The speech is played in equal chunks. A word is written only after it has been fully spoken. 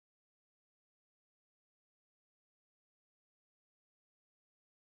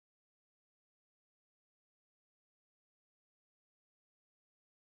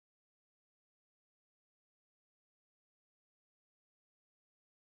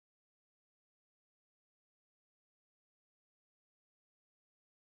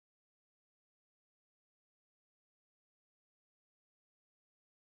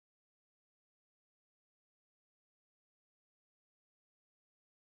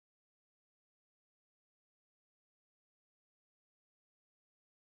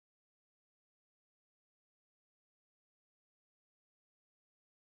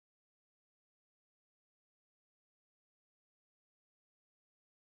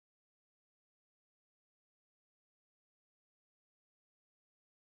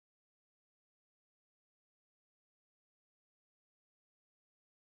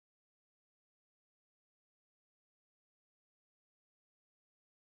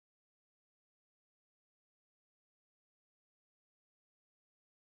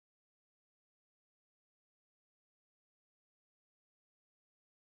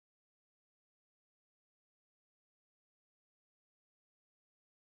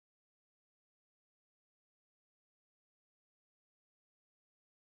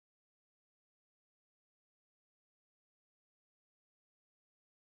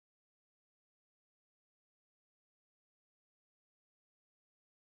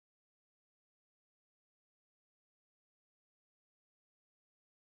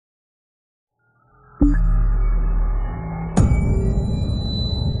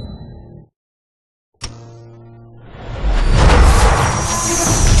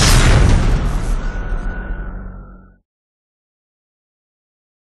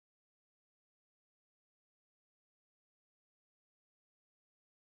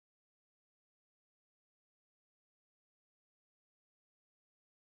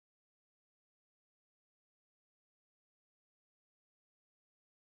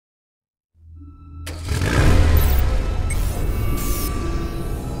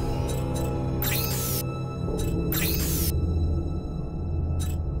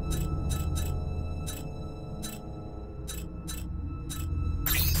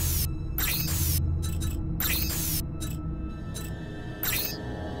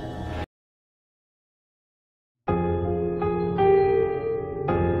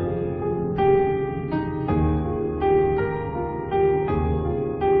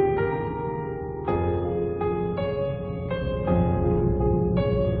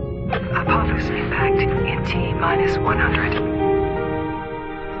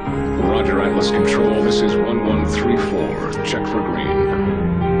Roger, Atlas Control. This is 1134. Check for green.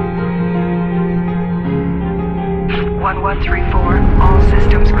 1134. All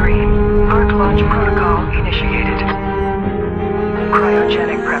systems green. Arc launch protocol initiated.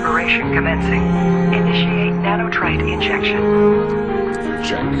 Cryogenic preparation commencing. Initiate nanotrite injection.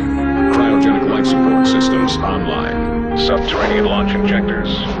 Check. Cryogenic life support systems online. Subterranean launch injectors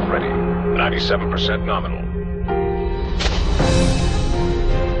ready. 97% nominal.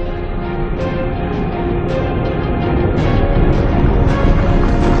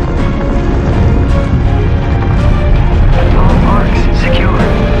 All arcs secure.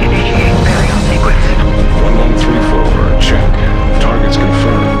 Initiate burial sequence. 1134. Check. Targets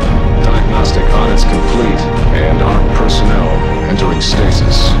confirmed. Diagnostic audits complete. And our personnel entering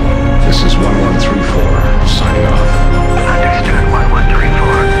stasis. This is 1134. Signing off. Understood, 1134.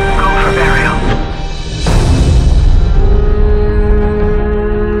 Go for burial.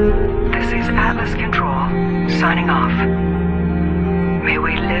 This is Atlas Control. Signing off. May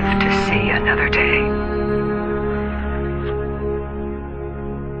we live to see another day.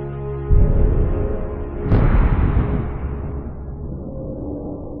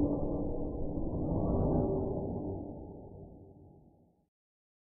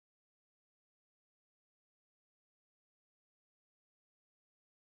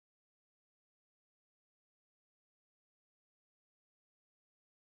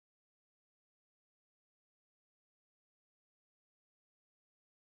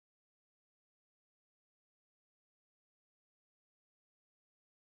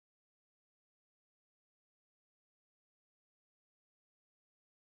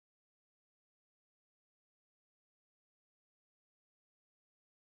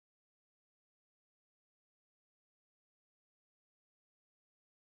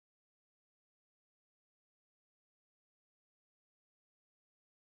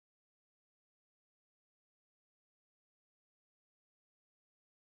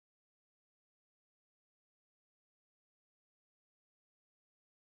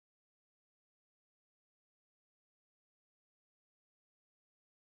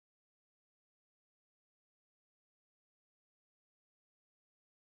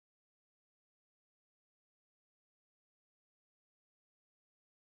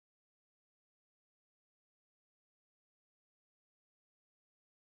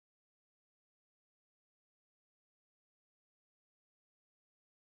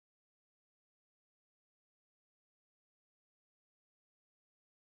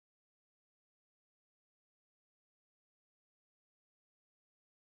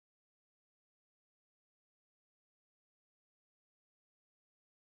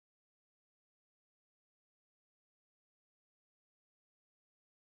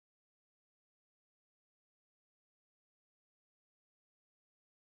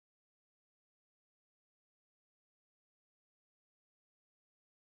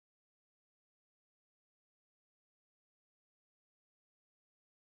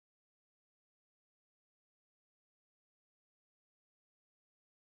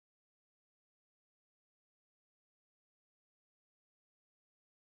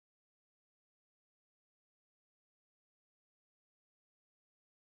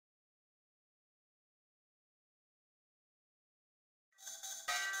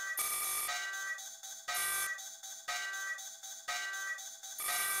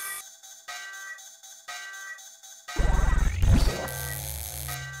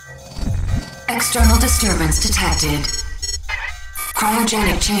 External disturbance detected.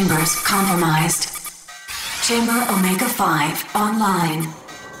 Cryogenic chambers compromised. Chamber Omega-5 online.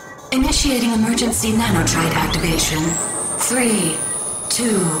 Initiating emergency nanotrite activation. 3,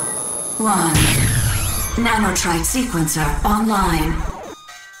 2, 1. Nanotrite sequencer online.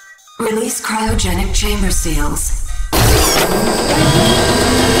 Release cryogenic chamber seals.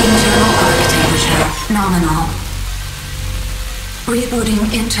 Internal architecture nominal.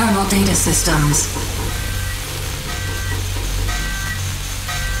 Rebooting internal data systems.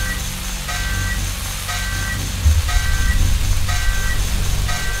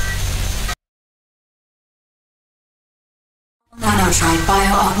 Nanotrite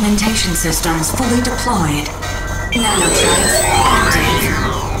bioaugmentation systems fully deployed. Nanotrites active.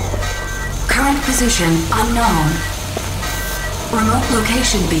 Current position unknown. Remote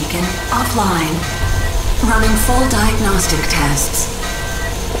location beacon offline. Running full diagnostic tests.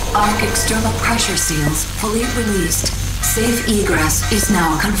 Arc external pressure seals fully released. Safe egress is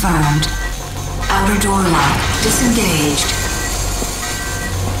now confirmed. Outer door lock disengaged.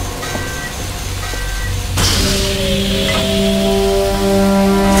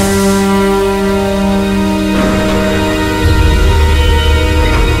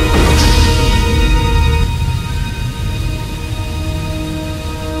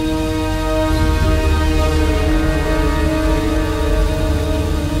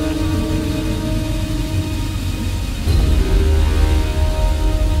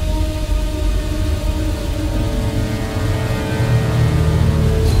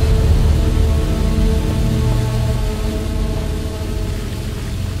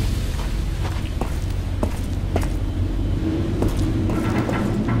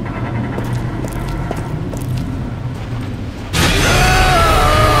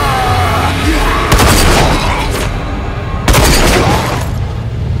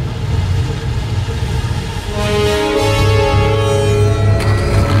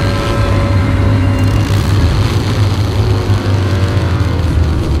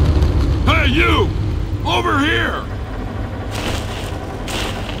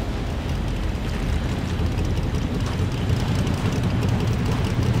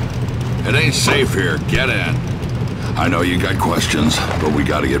 It ain't safe here. Get in. I know you got questions, but we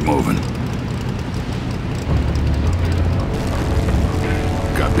gotta get moving.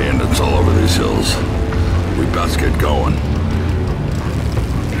 Got bandits all over these hills. We best get going.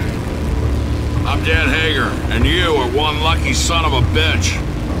 I'm Dan Hager, and you are one lucky son of a bitch.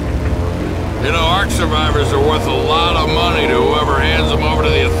 You know, Ark survivors are worth a lot of money to whoever hands them over to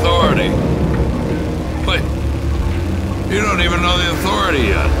the Authority. Wait, you don't even know the Authority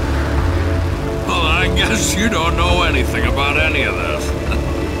yet. Well, I guess you don't know anything about any of this.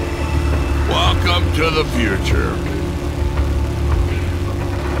 Welcome to the future.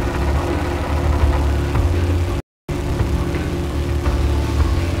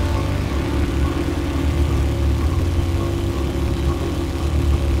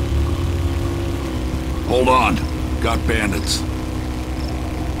 Hold on. Got bandits.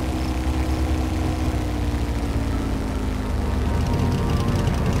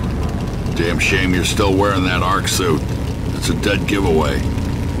 Damn shame you're still wearing that Ark suit. It's a dead giveaway.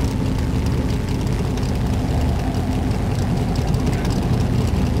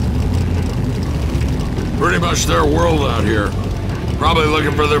 Pretty much their world out here. Probably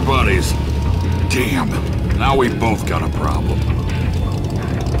looking for their buddies. Damn. Now we both got a problem.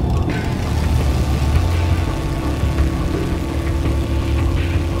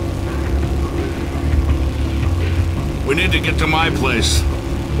 We need to get to my place.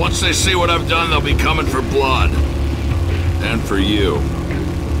 Once they see what I've done, they'll be coming for blood. And for you.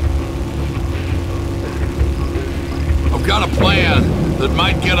 I've got a plan that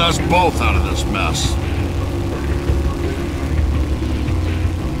might get us both out of this mess.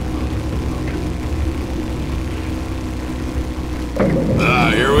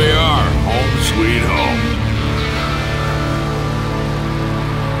 Ah, here we are. Home sweet home.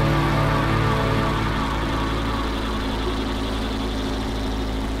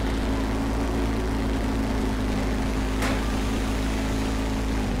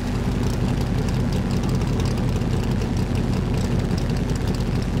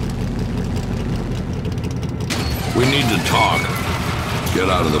 We need to talk. Get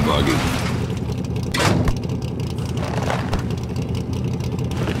out of the buggy.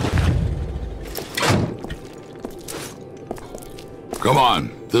 Come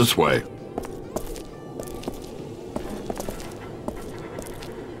on, this way.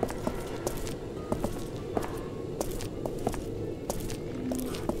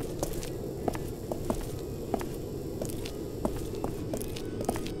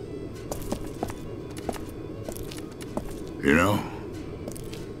 You know,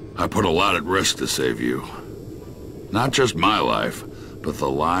 I put a lot at risk to save you. Not just my life, but the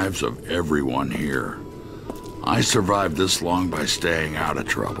lives of everyone here. I survived this long by staying out of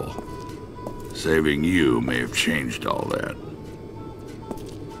trouble. Saving you may have changed all that.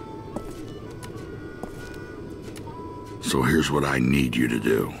 So here's what I need you to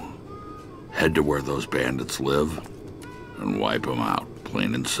do. Head to where those bandits live and wipe them out,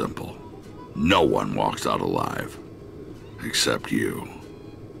 plain and simple. No one walks out alive. Except you.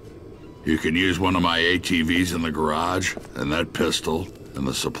 You can use one of my ATVs in the garage, and that pistol, and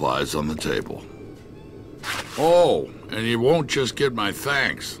the supplies on the table. Oh, and you won't just get my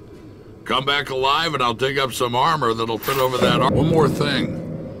thanks. Come back alive and I'll dig up some armor that'll fit over that armor. One more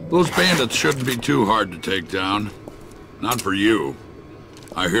thing. Those bandits shouldn't be too hard to take down. Not for you.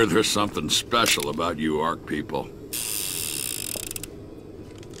 I hear there's something special about you Ark people.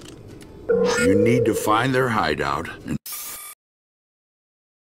 You need to find their hideout and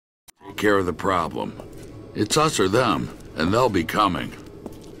take care of the problem. It's us or them, and they'll be coming.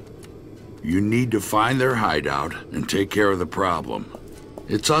 You need to find their hideout and take care of the problem.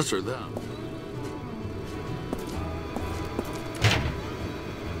 It's us or them.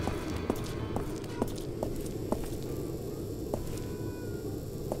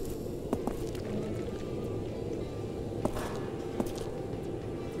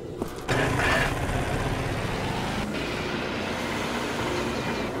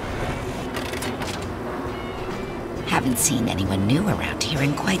 Haven't seen anyone new around here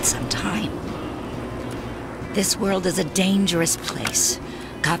in quite some time. This world is a dangerous place.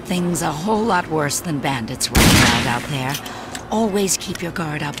 Got things a whole lot worse than bandits running around out there. Always keep your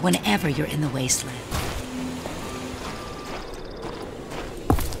guard up whenever you're in the wasteland.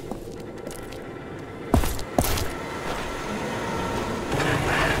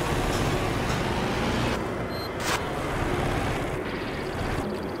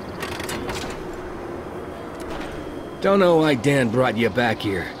 Don't know why Dan brought you back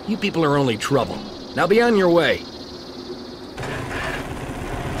here. You people are only trouble. Now be on your way.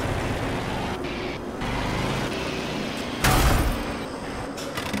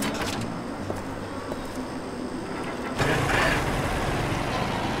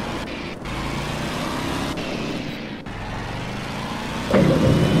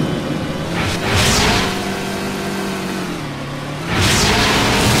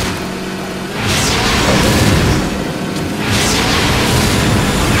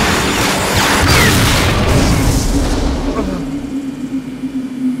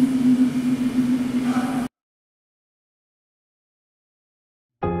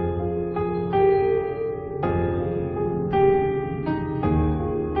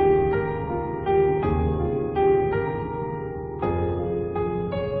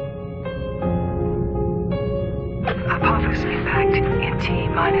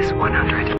 minus 100.